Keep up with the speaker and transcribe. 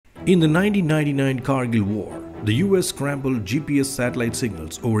In the 1999 Kargil War, the US scrambled GPS satellite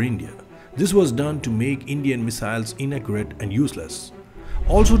signals over India. This was done to make Indian missiles inaccurate and useless.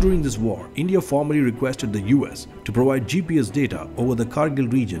 Also during this war, India formally requested the US to provide GPS data over the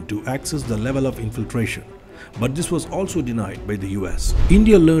Kargil region to access the level of infiltration. But this was also denied by the US.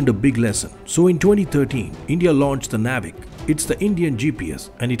 India learned a big lesson. So in 2013, India launched the Navic. It's the Indian GPS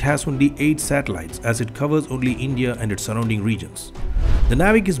and it has only 8 satellites as it covers only India and its surrounding regions. The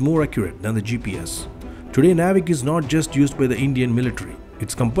Navic is more accurate than the GPS. Today Navic is not just used by the Indian military.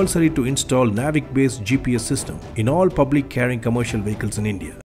 It's compulsory to install Navic-based GPS system in all public carrying commercial vehicles in India.